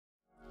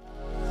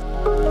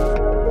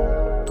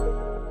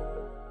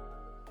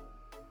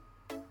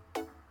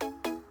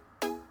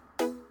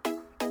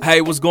Hey,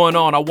 what's going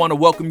on? I want to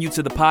welcome you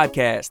to the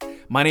podcast.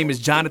 My name is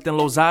Jonathan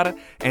Lozada,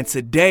 and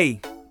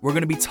today we're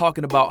going to be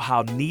talking about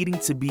how needing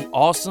to be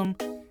awesome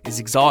is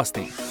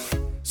exhausting.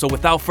 So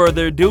without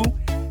further ado,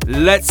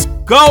 let's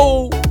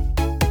go!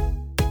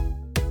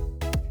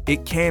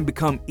 It can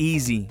become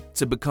easy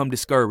to become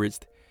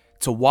discouraged,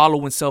 to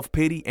wallow in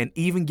self-pity, and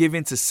even give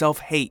in to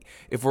self-hate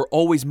if we're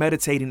always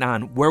meditating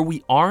on where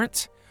we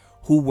aren't,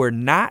 who we're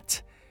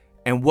not,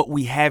 and what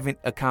we haven't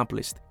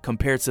accomplished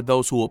compared to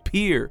those who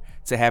appear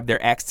to have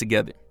their acts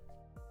together.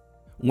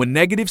 When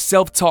negative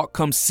self-talk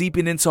comes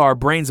seeping into our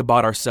brains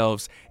about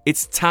ourselves,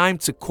 it's time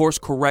to course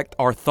correct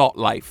our thought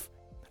life.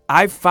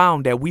 I've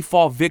found that we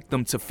fall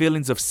victim to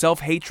feelings of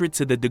self-hatred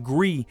to the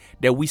degree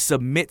that we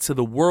submit to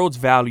the world's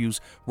values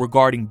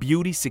regarding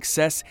beauty,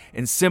 success,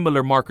 and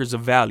similar markers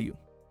of value.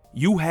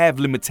 You have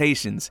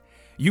limitations.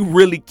 You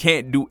really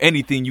can't do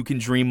anything you can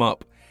dream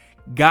up.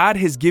 God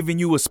has given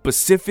you a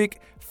specific,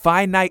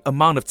 finite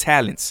amount of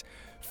talents.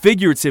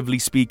 Figuratively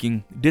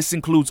speaking, this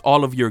includes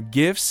all of your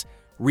gifts,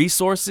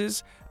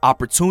 resources,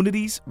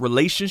 opportunities,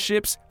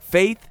 relationships,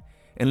 faith,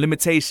 and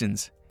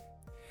limitations.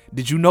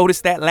 Did you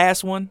notice that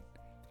last one?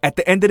 At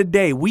the end of the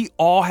day, we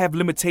all have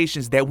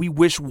limitations that we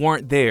wish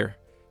weren't there.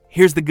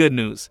 Here's the good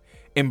news.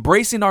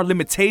 Embracing our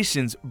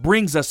limitations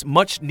brings us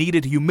much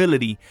needed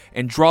humility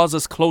and draws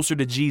us closer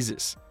to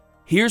Jesus.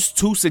 Here's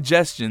 2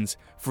 suggestions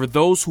for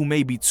those who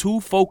may be too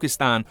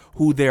focused on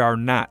who they are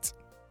not.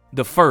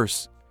 The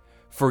first,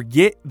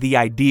 forget the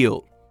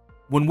ideal.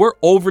 When we're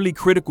overly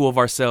critical of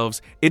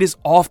ourselves, it is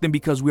often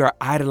because we are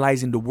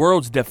idolizing the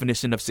world's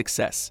definition of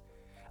success.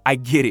 I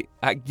get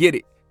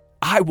it.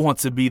 I want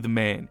to be the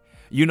man.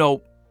 You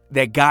know,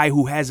 that guy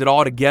who has it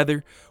all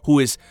together, who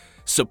is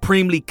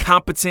supremely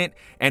competent,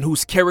 and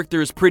whose character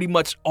is pretty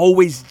much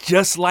always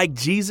just like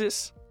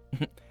Jesus.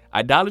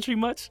 Idolatry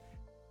much?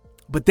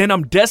 But then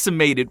I'm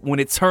decimated when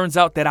it turns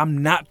out that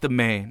I'm not the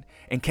man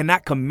and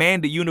cannot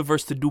command the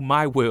universe to do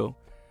my will.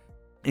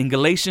 In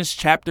Galatians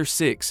chapter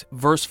 6,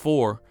 verse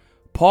 4,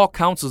 Paul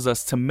counsels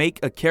us to make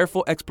a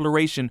careful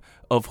exploration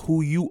of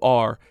who you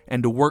are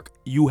and the work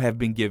you have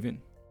been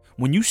given.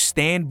 When you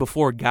stand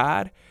before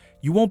God,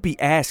 you won't be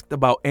asked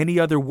about any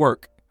other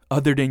work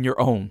other than your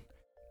own.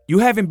 You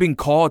haven't been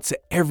called to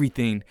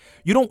everything.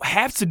 You don't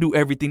have to do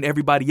everything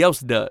everybody else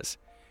does.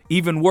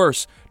 Even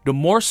worse, the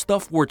more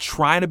stuff we're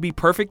trying to be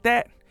perfect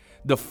at,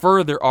 the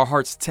further our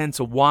hearts tend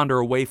to wander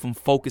away from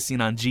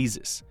focusing on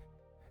Jesus.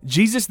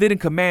 Jesus didn't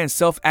command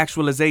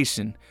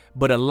self-actualization,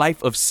 but a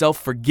life of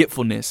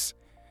self-forgetfulness.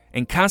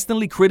 And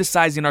constantly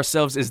criticizing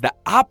ourselves is the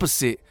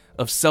opposite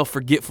of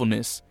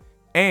self-forgetfulness.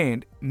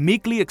 And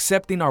meekly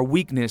accepting our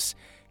weakness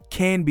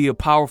can be a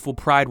powerful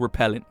pride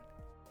repellent.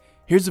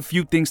 Here's a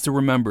few things to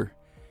remember.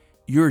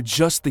 You're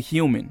just a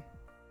human.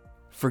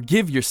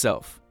 Forgive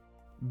yourself.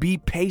 Be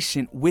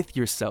patient with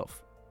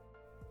yourself.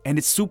 And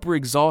it's super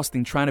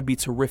exhausting trying to be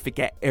terrific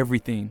at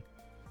everything.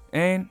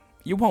 And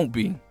you won't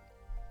be.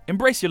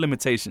 Embrace your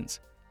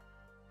limitations.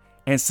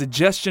 And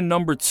suggestion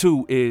number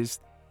 2 is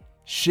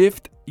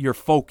shift your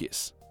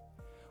focus.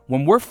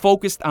 When we're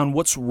focused on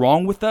what's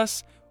wrong with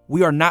us,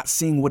 we are not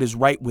seeing what is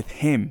right with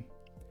Him.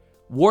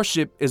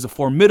 Worship is a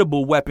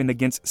formidable weapon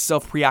against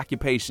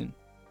self-preoccupation.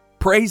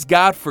 Praise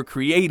God for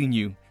creating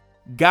you.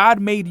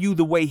 God made you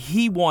the way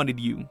He wanted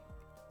you,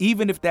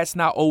 even if that's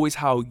not always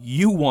how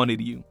you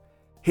wanted you.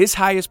 His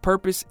highest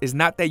purpose is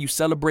not that you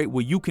celebrate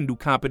what you can do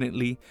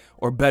competently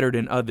or better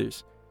than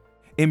others.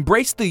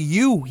 Embrace the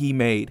you He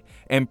made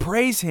and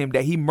praise Him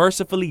that He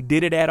mercifully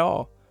did it at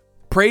all.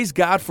 Praise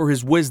God for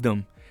His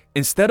wisdom.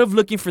 Instead of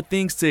looking for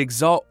things to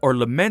exalt or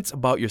lament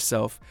about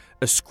yourself,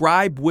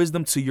 ascribe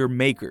wisdom to your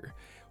Maker,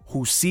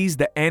 who sees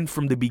the end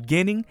from the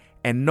beginning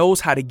and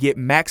knows how to get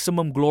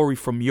maximum glory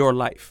from your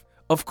life.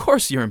 Of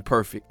course you're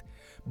imperfect,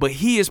 but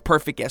He is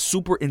perfect at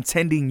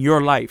superintending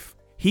your life.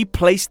 He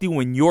placed you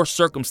in your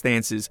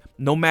circumstances,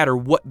 no matter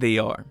what they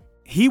are.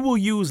 He will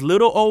use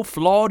little old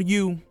flawed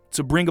you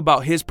to bring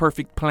about His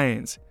perfect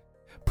plans.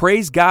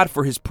 Praise God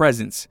for His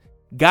presence.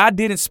 God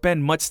didn't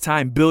spend much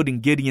time building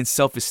Gideon's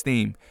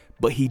self-esteem,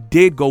 but He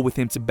did go with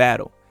him to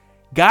battle.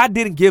 God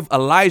didn't give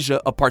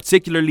Elijah a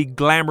particularly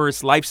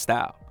glamorous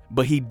lifestyle,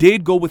 but He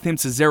did go with him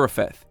to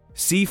Zarephath.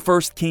 See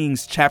 1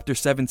 Kings chapter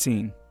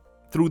 17.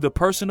 Through the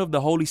person of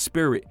the Holy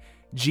Spirit,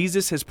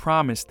 Jesus has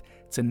promised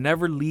to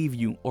never leave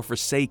you or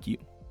forsake you.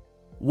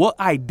 What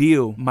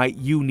ideal might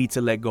you need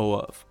to let go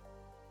of?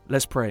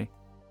 Let's pray.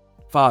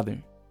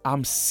 Father,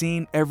 I'm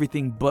seeing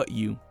everything but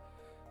You.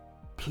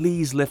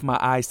 Please lift my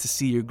eyes to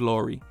see Your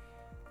glory.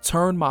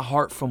 Turn my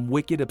heart from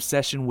wicked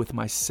obsession with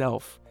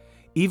myself.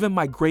 Even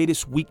my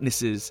greatest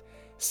weaknesses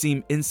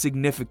seem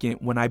insignificant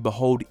when I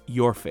behold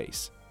Your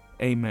face.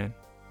 Amen.